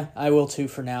that. Yeah, I will too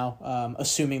for now,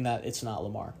 assuming that it's not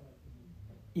Lamar.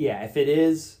 Yeah, if it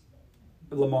is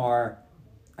Lamar,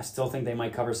 I still think they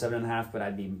might cover 7.5, but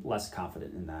I'd be less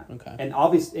confident in that. Okay.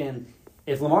 And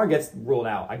if Lamar gets ruled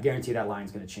out, I guarantee that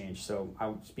line's going to change. So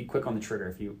I'll just be quick on the trigger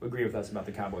if you agree with us about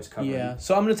the Cowboys covering. Yeah,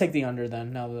 so I'm going to take the under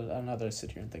then, now that I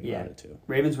sit here and think about it too.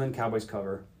 Ravens win, Cowboys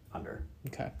cover, under.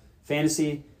 Okay.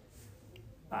 Fantasy,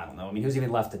 I don't know. I mean, who's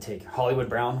even left to take? Hollywood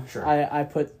Brown? Sure. I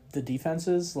put the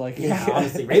defenses.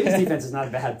 Honestly, Ravens defense is not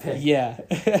a bad pick. Yeah.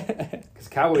 Because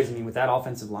Cowboys, I mean, with that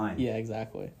offensive line. Yeah,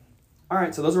 exactly. All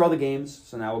right, so those are all the games.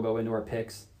 So now we'll go into our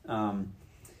picks. So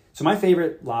my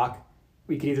favorite lock,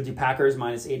 we could either do Packers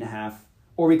 -8.5,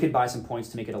 or we could buy some points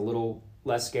to make it a little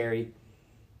less scary.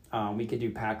 We could do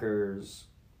Packers.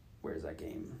 Where's that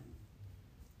game?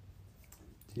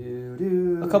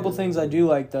 A couple things I do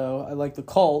like, though. I like the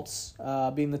Colts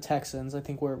being the Texans. I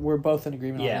think we're both in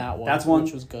agreement on that one. That's one.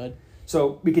 Which was good.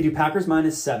 So we could do Packers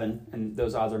 -7, and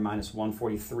those odds are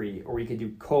 -143, or we could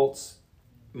do Colts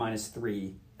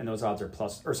 -3, and those odds are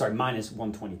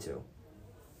 -122.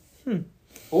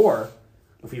 Or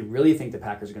if we really think the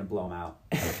Packers are going to blow them out,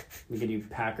 we could do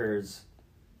Packers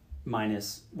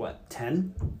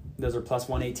 -10. Those are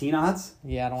 +118 odds.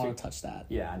 Yeah, I don't want to touch that.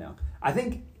 Yeah, I know. I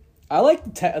think I like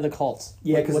the Colts.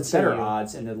 Yeah, because it's better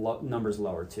odds and the numbers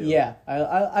lower too. Yeah,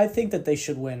 I think that they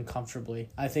should win comfortably.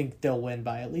 I think they'll win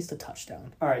by at least a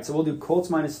touchdown. All right, so we'll do Colts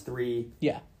 -3.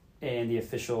 Yeah. And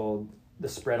the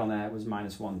spread on that was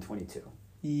 -122.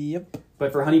 Yep.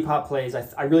 But for honey pot plays,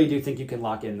 I really do think you can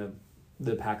lock in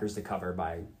the Packers to cover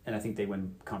and I think they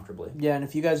win comfortably. Yeah, and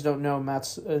if you guys don't know,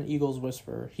 Matt's an Eagles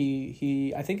whisperer.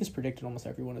 He I think has predicted almost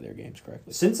every one of their games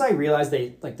correctly. Since I realized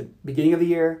the beginning of the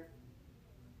year,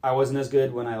 I wasn't as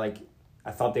good when I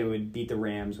thought they would beat the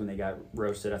Rams when they got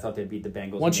roasted. I thought they'd beat the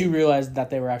Bengals. Once you realized that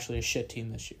they were actually a shit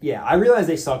team this year. Yeah, I realized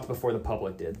they sucked before the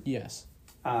public did. Yes.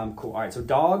 Cool. All right, so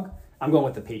dog, I'm going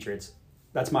with the Patriots.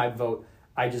 That's my vote.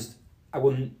 I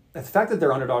wouldn't. The fact that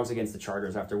they're underdogs against the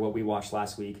Chargers after what we watched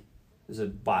last week, is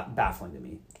baffling to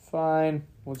me. Fine.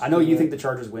 I know you think the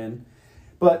Chargers win,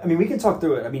 but I mean we can talk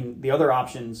through it. I mean the other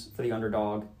options for the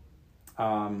underdog.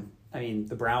 I mean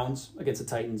the Browns against the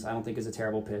Titans. I don't think is a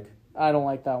terrible pick. I don't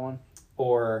like that one.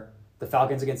 Or the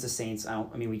Falcons against the Saints.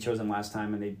 We chose them last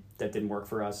time and that didn't work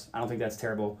for us. I don't think that's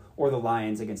terrible. Or the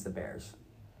Lions against the Bears.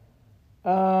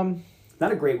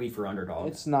 Not a great week for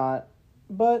underdogs. It's not.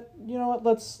 But you know what?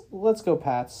 Let's go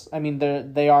Pats. I mean,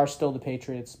 they are still the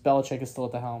Patriots. Belichick is still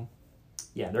at the helm.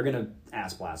 Yeah, they're gonna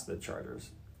ass blast the Chargers.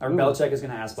 Or Belichick is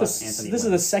gonna ass blast Anthony. This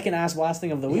is the second ass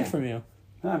blasting of the week from you.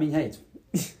 I mean, hey,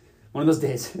 it's one of those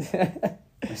days.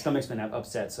 My stomach's been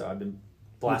upset, so I've been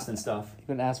blasting stuff. You've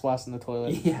been ass blasting the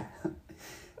toilet. Yeah.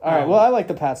 All right. Well, I like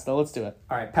the Pats though. Let's do it.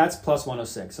 All right, Pats plus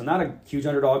 106. So not a huge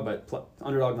underdog, but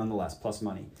underdog nonetheless. Plus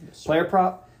money. Yes, Player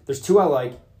prop. There's two I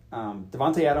like.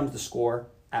 Devontae Adams, the score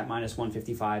at minus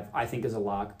 155, I think is a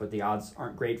lock, but the odds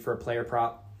aren't great for a player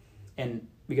prop. And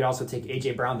we could also take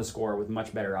A.J. Brown, the score, with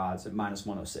much better odds at minus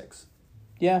 106.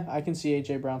 Yeah, I can see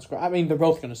A.J. Brown score. I mean, they're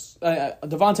both going to...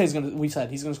 Devontae's going to... We said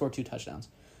he's going to score 2 touchdowns.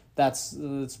 That's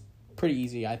pretty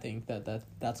easy, I think,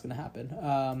 that's going to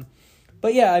happen.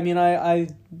 But yeah, I mean, I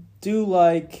do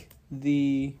like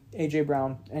the A.J.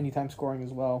 Brown anytime scoring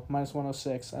as well. Minus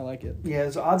 106, I like it. Yeah,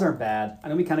 the odds aren't bad. I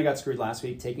know we kind of got screwed last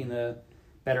week taking the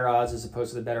better odds as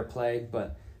opposed to the better play,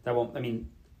 but that won't... I mean,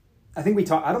 I think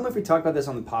I don't know if we talked about this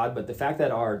on the pod, but the fact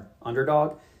that our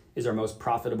underdog is our most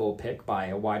profitable pick by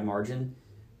a wide margin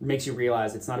makes you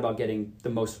realize it's not about getting the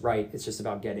most right. It's just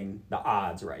about getting the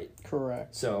odds right.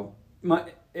 Correct. So,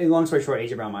 long story short,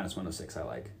 A.J. Brown minus 106 I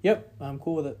like. Yep, I'm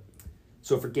cool with it.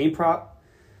 So for game prop,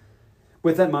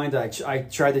 with that in mind, I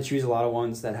tried to choose a lot of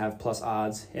ones that have plus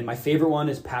odds, and my favorite one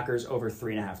is Packers over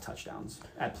 3.5 touchdowns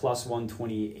at plus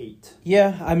 128.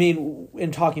 Yeah, I mean,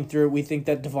 in talking through it, we think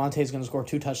that Devontae is going to score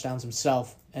 2 touchdowns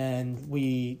himself, and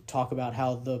we talk about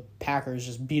how the Packers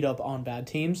just beat up on bad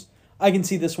teams. I can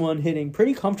see this one hitting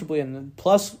pretty comfortably, and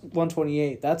plus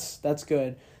 128, that's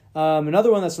good.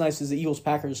 Another one that's nice is the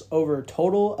Eagles-Packers over a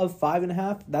total of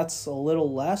 5.5. That's a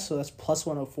little less, so that's plus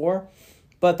 104.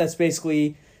 But that's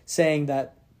basically saying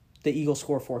that the Eagles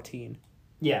score 14.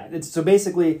 Yeah, so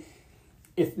basically,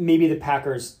 if maybe the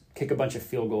Packers kick a bunch of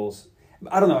field goals,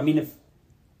 I don't know. I mean, if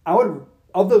I would,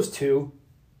 of those two,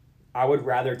 I would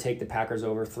rather take the Packers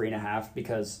over 3.5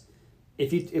 because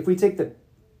if we take the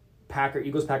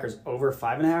Eagles-Packers over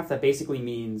 5.5, that basically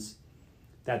means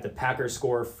that the Packers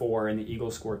score 4 and the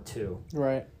Eagles score 2.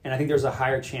 Right. And I think there's a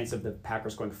higher chance of the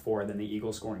Packers scoring 4 than the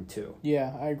Eagles scoring 2.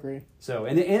 Yeah, I agree. So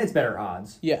and it's better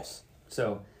odds. Yes.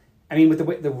 So, I mean, with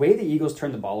the way the Eagles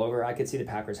turn the ball over, I could see the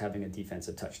Packers having a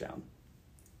defensive touchdown.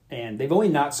 And they've only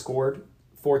not scored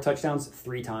 4 touchdowns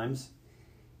 3 times.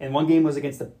 And one game was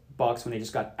against the Bucs when they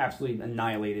just got absolutely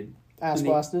annihilated. Ass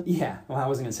blasted? Yeah. Well, I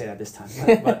wasn't going to say that this time.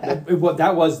 But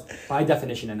that was, by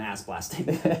definition, an ass blasting.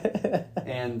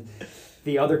 And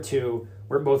the other 2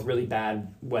 were both really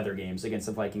bad weather games against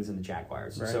the Vikings and the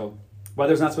Jaguars. Right. So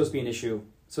weather's not supposed to be an issue.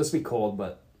 It's supposed to be cold,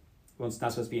 but it's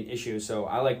not supposed to be an issue. So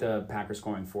I like the Packers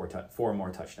scoring 4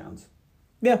 more touchdowns.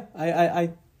 Yeah,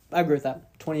 I agree with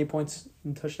that. 28 points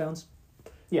in touchdowns.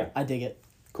 Yeah. I dig it.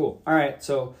 Cool. All right,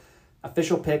 so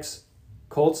official picks,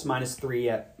 Colts minus 3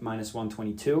 at minus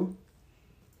 122.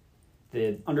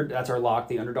 That's our lock.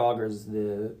 The underdog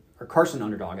or Carson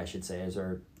underdog, I should say, is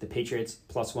the Patriots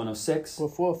plus 106.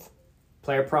 Woof woof.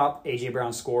 Player prop, A.J.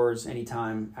 Brown scores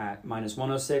anytime at minus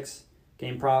 106.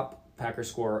 Game prop, Packers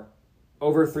score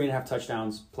over 3.5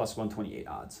 touchdowns plus 128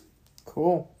 odds.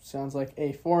 Cool. Sounds like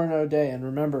a 4-0 day. And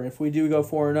remember, if we do go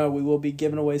 4-0, we will be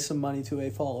giving away some money to a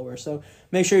follower. So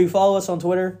make sure you follow us on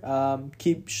Twitter.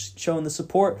 Keep showing the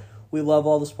support. We love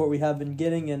all the support we have been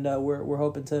getting, and we're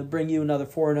hoping to bring you another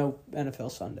 4-0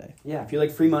 NFL Sunday. Yeah, if you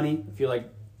like free money,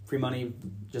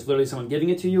 just literally someone giving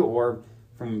it to you or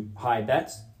from high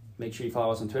bets, make sure you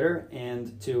follow us on Twitter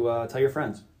and to tell your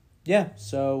friends. Yeah,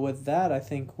 so with that, I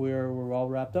think we're all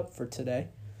wrapped up for today.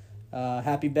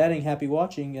 Happy betting, happy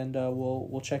watching, and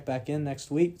we'll check back in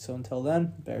next week. So until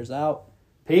then, Bears out.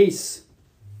 Peace.